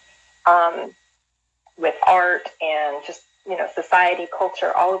historically, with art and just, society,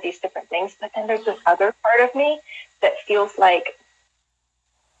 culture, all of these different things. But then there's this other part of me that feels like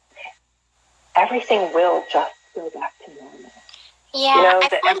everything will just go back to normal. Yeah,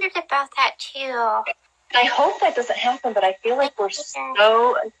 I've wondered about that too. I hope that doesn't happen, but I feel like we're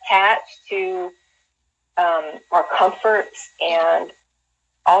so attached to our comforts and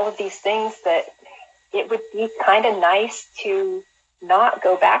all of these things that it would be kind of nice to not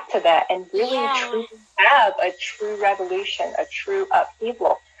go back to that and really truly have a true revolution, a true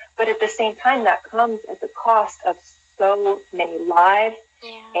upheaval. But at the same time, that comes at the cost of so many lives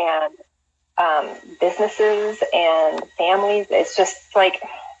and businesses and families. It's just like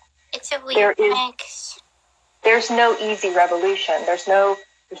it's a weird mix. There's no easy revolution. There's no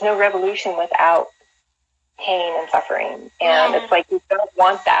revolution without pain and suffering. And it's like, you don't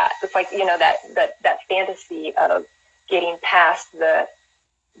want that. It's like, that fantasy of getting past the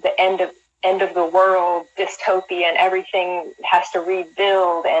end of the world dystopia and everything has to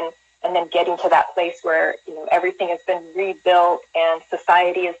rebuild, and then getting to that place where, everything has been rebuilt and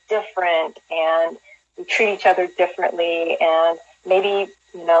society is different and we treat each other differently, and maybe,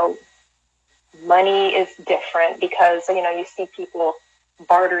 money is different because, you see people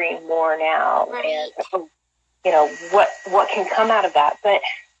bartering more now, and what can come out of that. But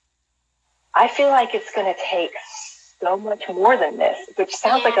I feel like it's going to take so much more than this, which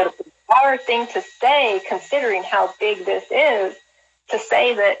sounds like a bizarre thing to say, considering how big this is, to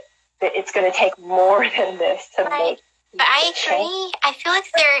say that it's going to take more than this to make. But I agree. I feel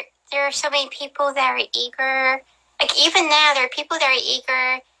like there are so many people that are eager. Like, even now, there are people that are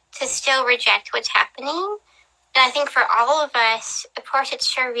eager to still reject what's happening. And I think for all of us, of course,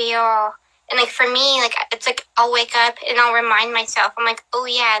 it's surreal. And, like, for me, like, it's like I'll wake up and I'll remind myself, I'm like, oh,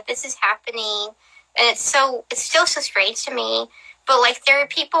 yeah, this is happening. And it's still so strange to me. But, like, there are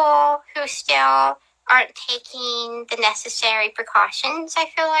people who still aren't taking the necessary precautions, I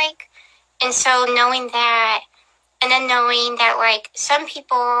feel like. And so knowing that, and then knowing that, like, some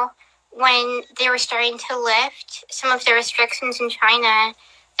people, when they were starting to lift some of the restrictions in China,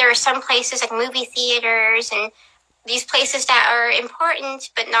 there were some places like movie theaters and these places that are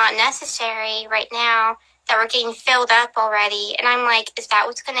important but not necessary right now that were getting filled up already. And I'm like, is that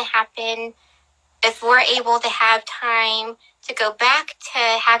what's going to happen if we're able to have time to go back to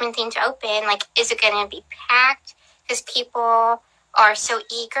having things open? Like, is it going to be packed because people are so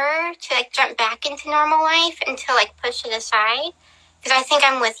eager to, like, jump back into normal life and to, like, push it aside? Because I think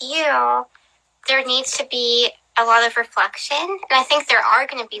I'm with you. There needs to be a lot of reflection. And I think there are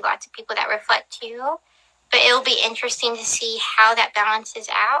going to be lots of people that reflect too. But it'll be interesting to see how that balances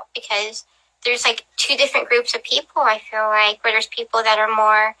out, because there's, like, two different groups of people, I feel like, where there's people that are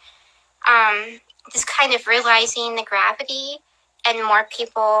more just kind of realizing the gravity, and more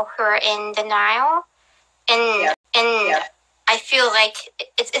people who are in denial. And I feel like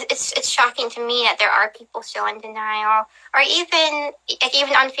it's shocking to me that there are people still in denial. Or even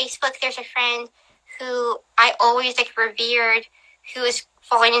on Facebook, there's a friend who I always, like, revered, who is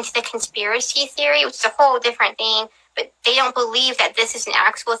falling into the conspiracy theory, which is a whole different thing. But they don't believe that this is an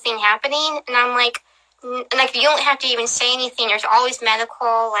actual thing happening. And I'm like, you don't have to even say anything. There's always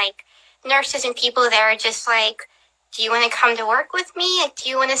medical, like, nurses and people that are just like, do you want to come to work with me? Like, do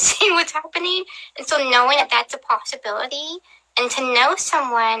you want to see what's happening? And so knowing that that's a possibility, and to know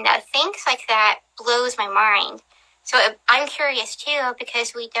someone that thinks like that, blows my mind. So I'm curious too,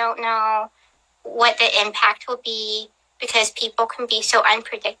 because we don't know what the impact will be, because people can be so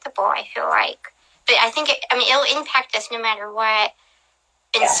unpredictable, I feel like. But I think it'll impact us no matter what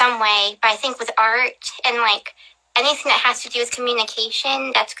in some way. But I think with art and, like, anything that has to do with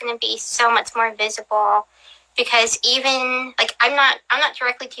communication, that's going to be so much more visible. Because even, like, I'm not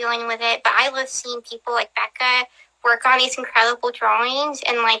directly dealing with it, but I love seeing people like Becca work on these incredible drawings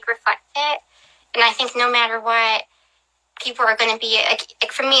and, like, reflect it. And I think no matter what, people are going to be,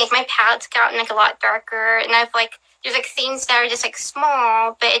 like, for me, like, my palette's gotten, like, a lot darker, and I've, like, there's, like, things that are just, like,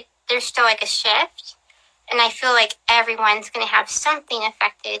 small, but there's still, like, a shift. And I feel like everyone's going to have something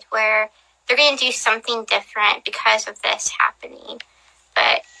affected where they're going to do something different because of this happening.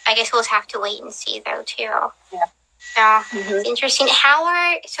 But I guess we'll just have to wait and see, though, too. Yeah. So It's interesting.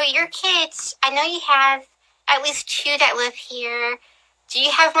 So your kids, I know you have at least two that live here. Do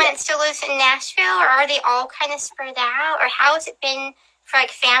you have one that still lives in Nashville, or are they all kind of spread out? Or how has it been for, like,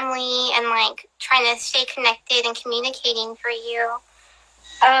 family and, like, trying to stay connected and communicating for you?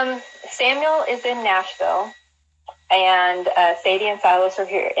 Samuel is in Nashville, and Sadie and Silas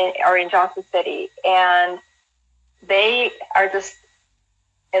are in Johnson City, and they are just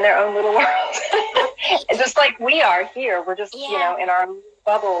in their own little world. And just like we are here, we're just, you know, in our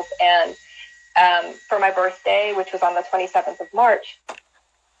bubbles. And for my birthday, which was on the 27th of March,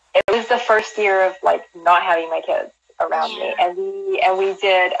 it was the first year of like not having my kids around me. And we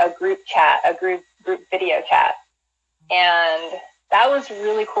did a group chat, a group video chat. And that was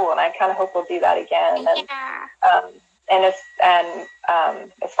really cool. And I kind of hope we'll do that again. And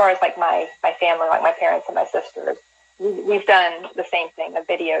as far as like my family, like my parents and my sisters, we've done the same thing, a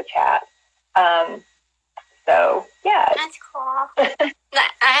video chat. So yeah, that's cool.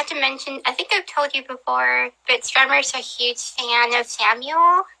 I have to mention, I think I've told you before, but Strummer's a huge fan of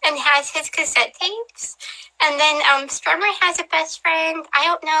Samuel and has his cassette tapes. And then Strummer has a best friend. I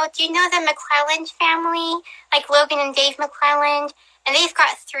don't know. Do you know the McClelland family? Like Logan and Dave McClelland? And they've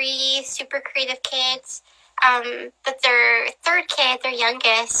got 3 super creative kids. But their third kid, their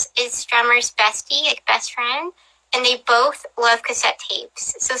youngest, is Strummer's bestie, like best friend. And they both love cassette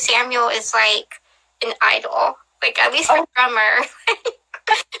tapes. So Samuel is like an idol. Like at least for Strummer.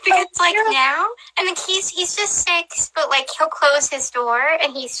 Because like now, and like he's just 6, but like he'll close his door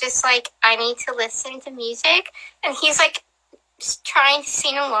and he's just like, I need to listen to music, and he's like trying to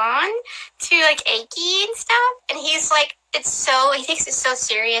sing along to like Achy and stuff, and he's like, he takes it so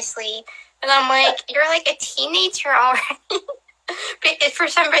seriously, and I'm like, you're like a teenager already. But for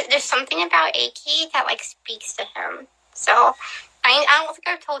some reason, there's something about Achy that like speaks to him. So I don't think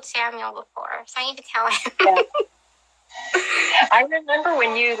I've told Samuel before, so I need to tell him. Yeah. I remember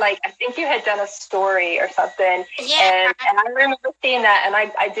when you, like, I think you had done a story or something, and I remember seeing that, and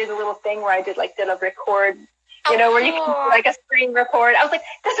I did a little thing where I did a record, you know, where you can do like a screen record. I was like,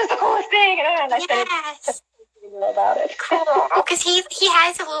 this is the coolest thing, and I said it about it. Cool, because he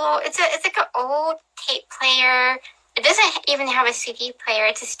has a little, it's like an old tape player. It doesn't even have a CD player.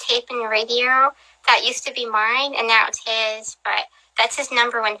 It's just tape and radio. That used to be mine, and now it's his, but that's his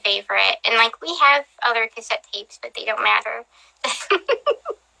number 1 favorite. And, like, we have other cassette tapes, but they don't matter.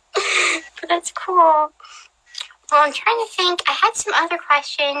 But that's cool. Well, I'm trying to think. I had some other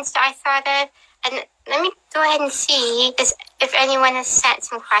questions that I thought of. And let me go ahead and see if anyone has sent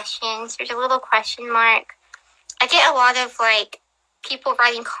some questions. There's a little question mark. I get a lot of, like, people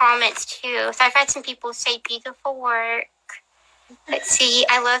writing comments, too. So I've had some people say beautiful work. Let's see.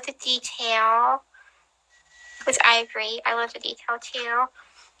 I love the detail. Which I agree. I love the detail too.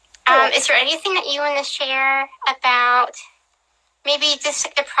 Is there anything that you want to share about maybe just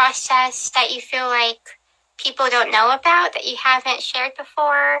like the process that you feel like people don't know about that you haven't shared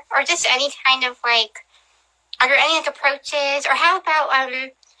before, or just any kind of like, are there any like approaches, or how about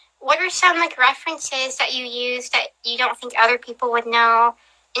what are some like references that you use that you don't think other people would know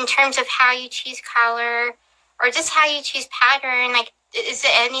in terms of how you choose color or just how you choose pattern? Like, is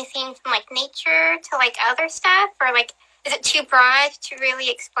it anything from like nature to like other stuff, or like is it too broad to really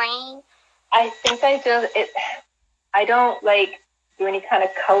explain? I think I don't like do any kind of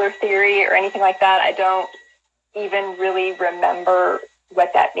color theory or anything like that. I don't even really remember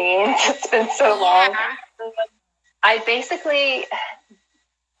what that means. It's been so long. I basically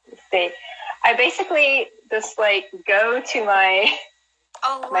just like go to my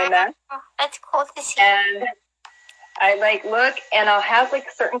mess. That's cool to see. And I like look, and I'll have like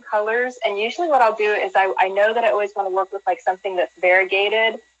certain colors, and usually what I'll do is I know that I always want to work with like something that's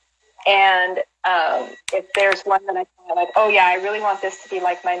variegated, and if there's one that I feel like, oh yeah, I really want this to be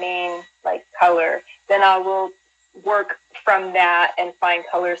like my main like color, then I will work from that and find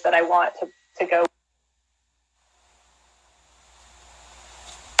colors that I want to go.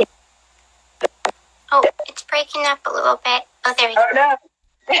 Oh, it's breaking up a little bit. Oh, there we go. Oh no,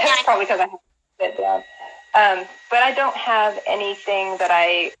 it's probably because I have it down. But I don't have anything that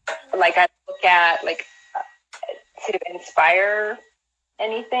I look at like to inspire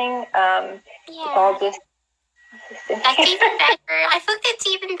anything. It's all just that's even better. I feel like that's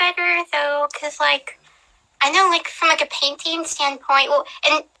even better though, because like I know like from like a painting standpoint. Well,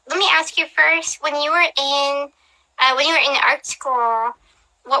 and let me ask you first, when you were in art school,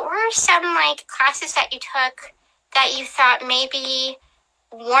 what were some like classes that you took that you thought maybe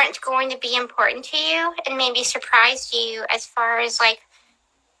weren't going to be important to you and maybe surprised you as far as like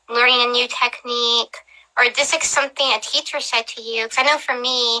learning a new technique, or just like something a teacher said to you? Because I know for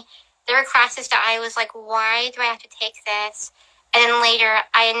me, there were classes that I was like, why do I have to take this? And then later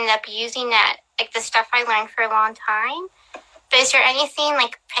I ended up using that, like the stuff I learned for a long time. But is there anything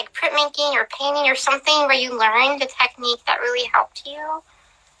like printmaking or painting or something where you learned the technique that really helped you?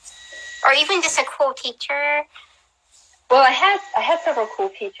 Or even just a cool teacher? Well, I had several cool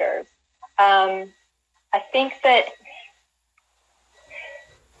teachers. I think that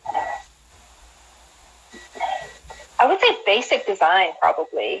I would say basic design,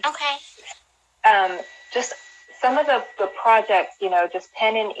 probably. Okay. Just some of the projects, just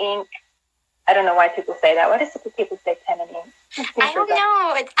pen and ink. I don't know why people say that. Why do people say pen and ink? I don't know.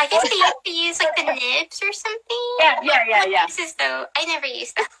 I guess they have to use like the nibs or something. Yeah. This is though. I never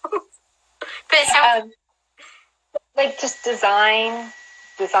use those. But it sounds like just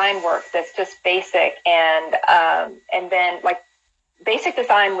design work that's just basic, and then like basic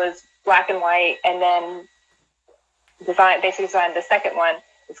design was black and white, and then basic design, the second one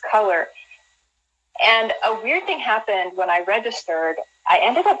is color. And a weird thing happened when I registered. I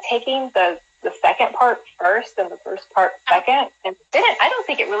ended up taking the second part first and the first part second, and I don't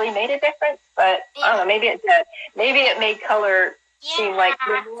think it really made a difference, but I don't know, maybe it did. Maybe it made color seem like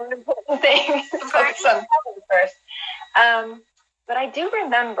the more important thing. Focus on color first. But I do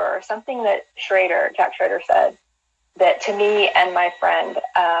remember something that Jack Schrader said that to me and my friend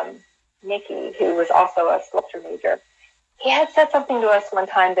Nikki, who was also a sculpture major. He had said something to us one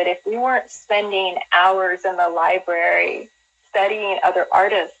time that if we weren't spending hours in the library studying other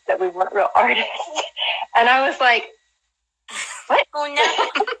artists, that we weren't real artists. And I was like, what? Oh,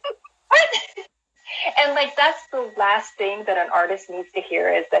 no. What? And like, that's the last thing that an artist needs to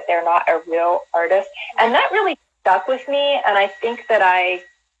hear, is that they're not a real artist. And that really stuck with me. And I think that I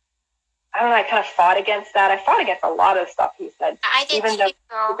don't know, I kind of fought against that. I fought against a lot of stuff he said. I did even though he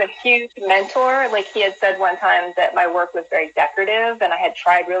was a huge mentor. Like, he had said one time that my work was very decorative, and I had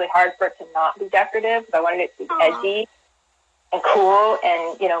tried really hard for it to not be decorative because I wanted it to be edgy and cool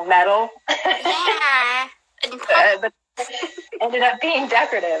and, metal. Yeah. But ended up being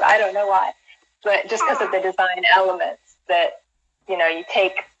decorative. I don't know why. But just because of the design elements that, you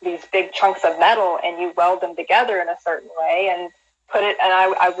take these big chunks of metal and you weld them together in a certain way and put it, and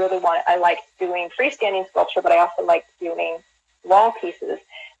I like doing freestanding sculpture, but I also like doing wall pieces.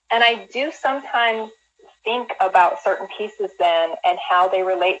 And I do sometimes think about certain pieces then and how they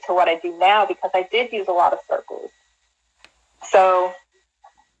relate to what I do now, because I did use a lot of circles. So,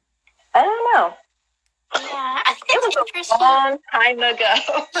 I don't know. Yeah, I think that's interesting. It was a long time ago.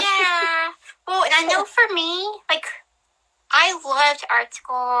 Yeah. Well, and I know for me, like, I loved art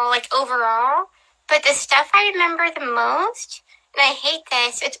school, like, overall, but the stuff I remember the most, and I hate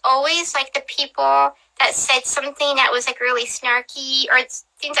this, it's always, like, the people that said something that was, like, really snarky, or it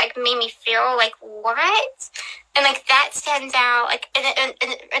seems like made me feel like, what? And, like, that stands out, like, and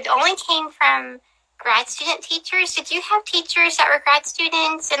it only came from grad student teachers. Did you have teachers that were grad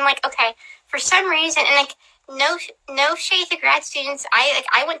students? And, like, okay, for some reason, and, like, no shade to grad students.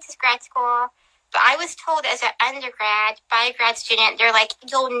 I went to grad school, but I was told as an undergrad by a grad student, they're like,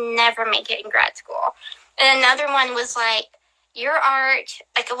 you'll never make it in grad school. And another one was like, your art,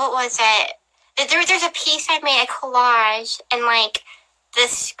 like, what was it? There's a piece I made, a collage, and, like,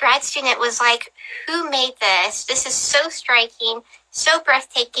 this grad student was like, who made this? This is so striking, so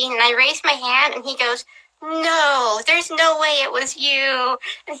breathtaking. And I raised my hand, and he goes, no, there's no way it was you.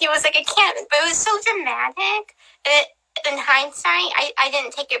 And he was like, I can't, but it was so dramatic. In hindsight, I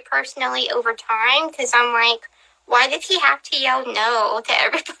didn't take it personally over time, because I'm like, why did he have to yell no to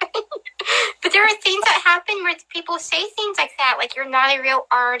everybody? But there are things that happen where people say things like that, like, you're not a real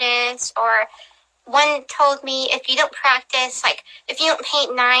artist, or one told me, if you don't practice, like, if you don't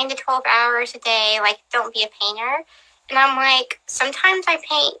paint 9 to 12 hours a day, like, don't be a painter. And I'm like, sometimes I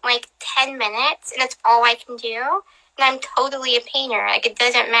paint, like, 10 minutes, and that's all I can do, and I'm totally a painter. Like, it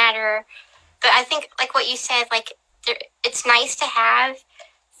doesn't matter. But I think, like what you said, like, it's nice to have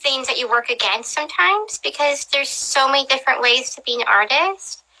things that you work against sometimes, because there's so many different ways to be an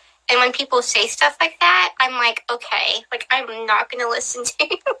artist. And when people say stuff like that, I'm like, okay, like, I'm not going to listen to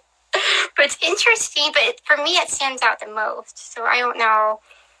you. But it's interesting, but for me, it stands out the most. So I don't know.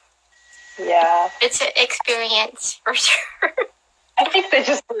 Yeah. It's an experience, for sure. I think that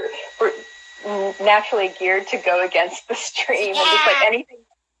just we're naturally geared to go against the stream. Yeah. And just like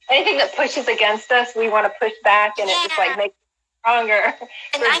anything that pushes against us, we want to push back, and it just like makes us stronger.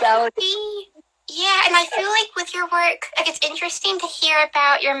 And I feel like with your work, like, it's interesting to hear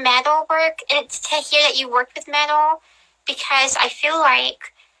about your metal work and to hear that you worked with metal, because I feel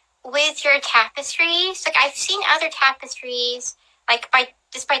like with your tapestries, like, I've seen other tapestries, like, by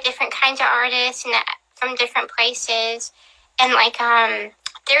different kinds of artists and from different places. And, like,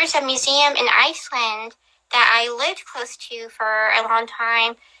 there's a museum in Iceland that I lived close to for a long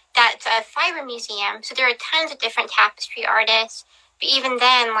time. That's a fiber museum. So there are tons of different tapestry artists. But even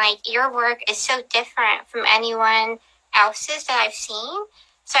then, like, your work is so different from anyone else's that I've seen.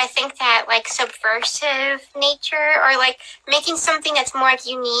 So I think that, like, subversive nature, or, like, making something that's more, like,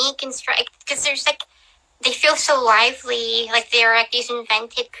 unique and because there's, like, they feel so lively, like they're, like, these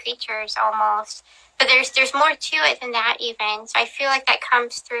invented creatures almost. but there's more to it than that even. So I feel like that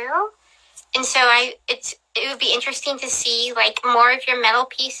comes through. And so it would be interesting to see like more of your metal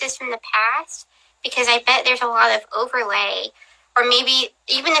pieces from the past, because I bet there's a lot of overlay, or maybe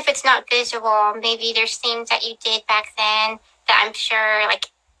even if it's not visible, maybe there's things that you did back then that I'm sure like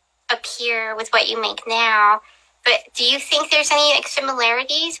appear with what you make now. But do you think there's any like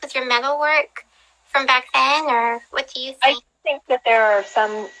similarities with your metal work from back then, or what do you think? I think that there are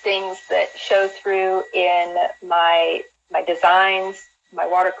some things that show through in my designs, my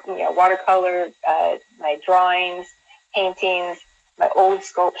watercolor, my drawings, paintings, my old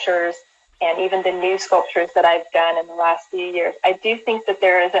sculptures, and even the new sculptures that I've done in the last few years. I do think that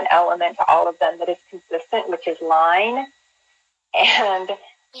there is an element to all of them that is consistent, which is line. And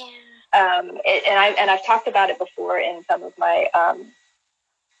I've talked about it before in some of my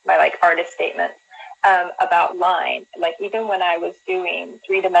my like artist statements about line. Like even when I was doing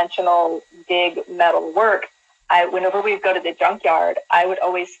 3-dimensional big metal work, whenever we would go to the junkyard, I would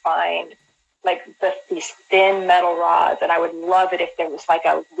always find like these thin metal rods, and I would love it if there was like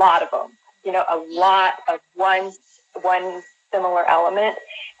a lot of them, a lot of one similar element,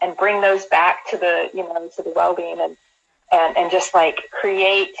 and bring those back to the to the welding and just like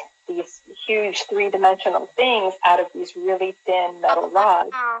create these huge 3-dimensional things out of these really thin metal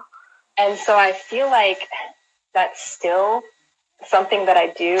rods. And so I feel like that's still something that I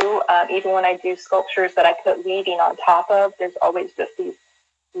do. Even when I do sculptures that I put weaving on top of, there's always just these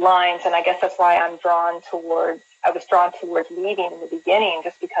lines. And I guess that's why I was drawn towards weaving in the beginning,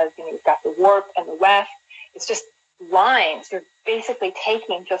 just because, you've got the warp and the weft. It's just lines. You're basically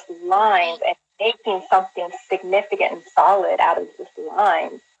taking just lines and making something significant and solid out of just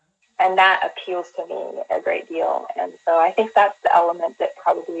lines. And that appeals to me a great deal. And so I think that's the element that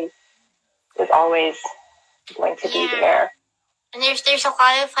probably is always going to be there. And there's a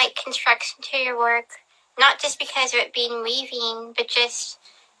lot of like construction to your work, not just because of it being weaving, but just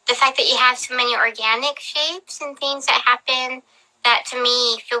the fact that you have so many organic shapes and things that happen that to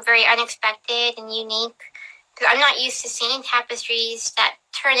me feel very unexpected and unique. Because I'm not used to seeing tapestries that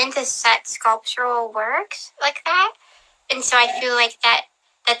turn into set sculptural works like that. And so I feel like that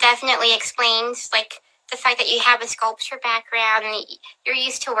definitely explains like the fact that you have a sculpture background and you're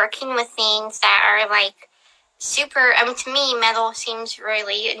used to working with things that are like super, to me, metal seems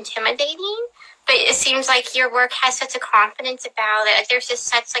really intimidating, but it seems like your work has such a confidence about it. Like there's just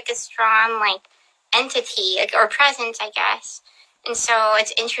such like a strong like entity or presence, I guess. And so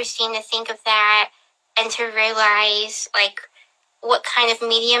it's interesting to think of that and to realize like what kind of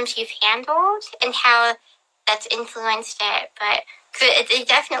mediums you've handled and how that's influenced it. But they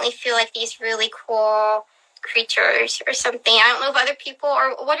definitely feel like these really cool creatures or something. I don't know if other people,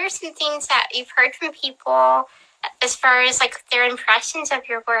 or what are some things that you've heard from people as far as like their impressions of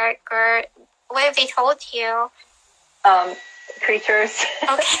your work, or what have they told you? Creatures.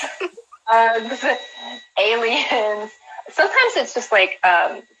 Okay. Aliens. Sometimes it's just like,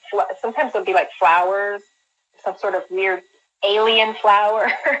 sometimes it'll be like flowers, some sort of weird alien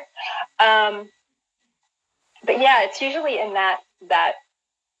flower. But yeah, it's usually in that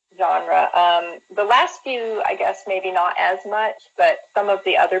genre. The last few, I guess, maybe not as much, but some of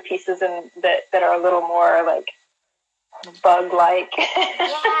the other pieces that are a little more like bug-like.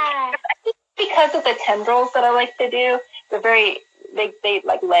 Yeah. Because of the tendrils that I like to do, they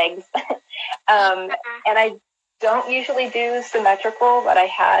like legs. And I don't usually do symmetrical, but I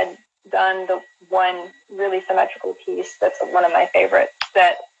had done the one really symmetrical piece that's one of my favorites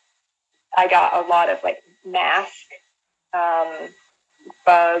that I got a lot of like mask,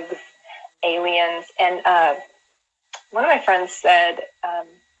 bugs, aliens, and one of my friends said,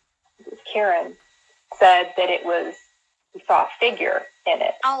 Karen, said that he saw a figure in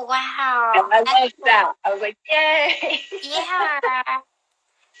it. Oh, wow. And I loved that. I was like, yay! Yeah.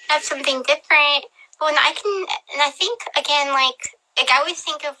 That's something different. Well, and I think, again, like I always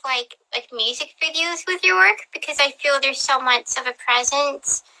think of like music videos with your work, because I feel there's so much of a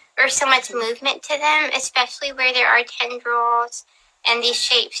presence or so much movement to them, especially where there are tendrils and these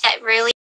shapes that really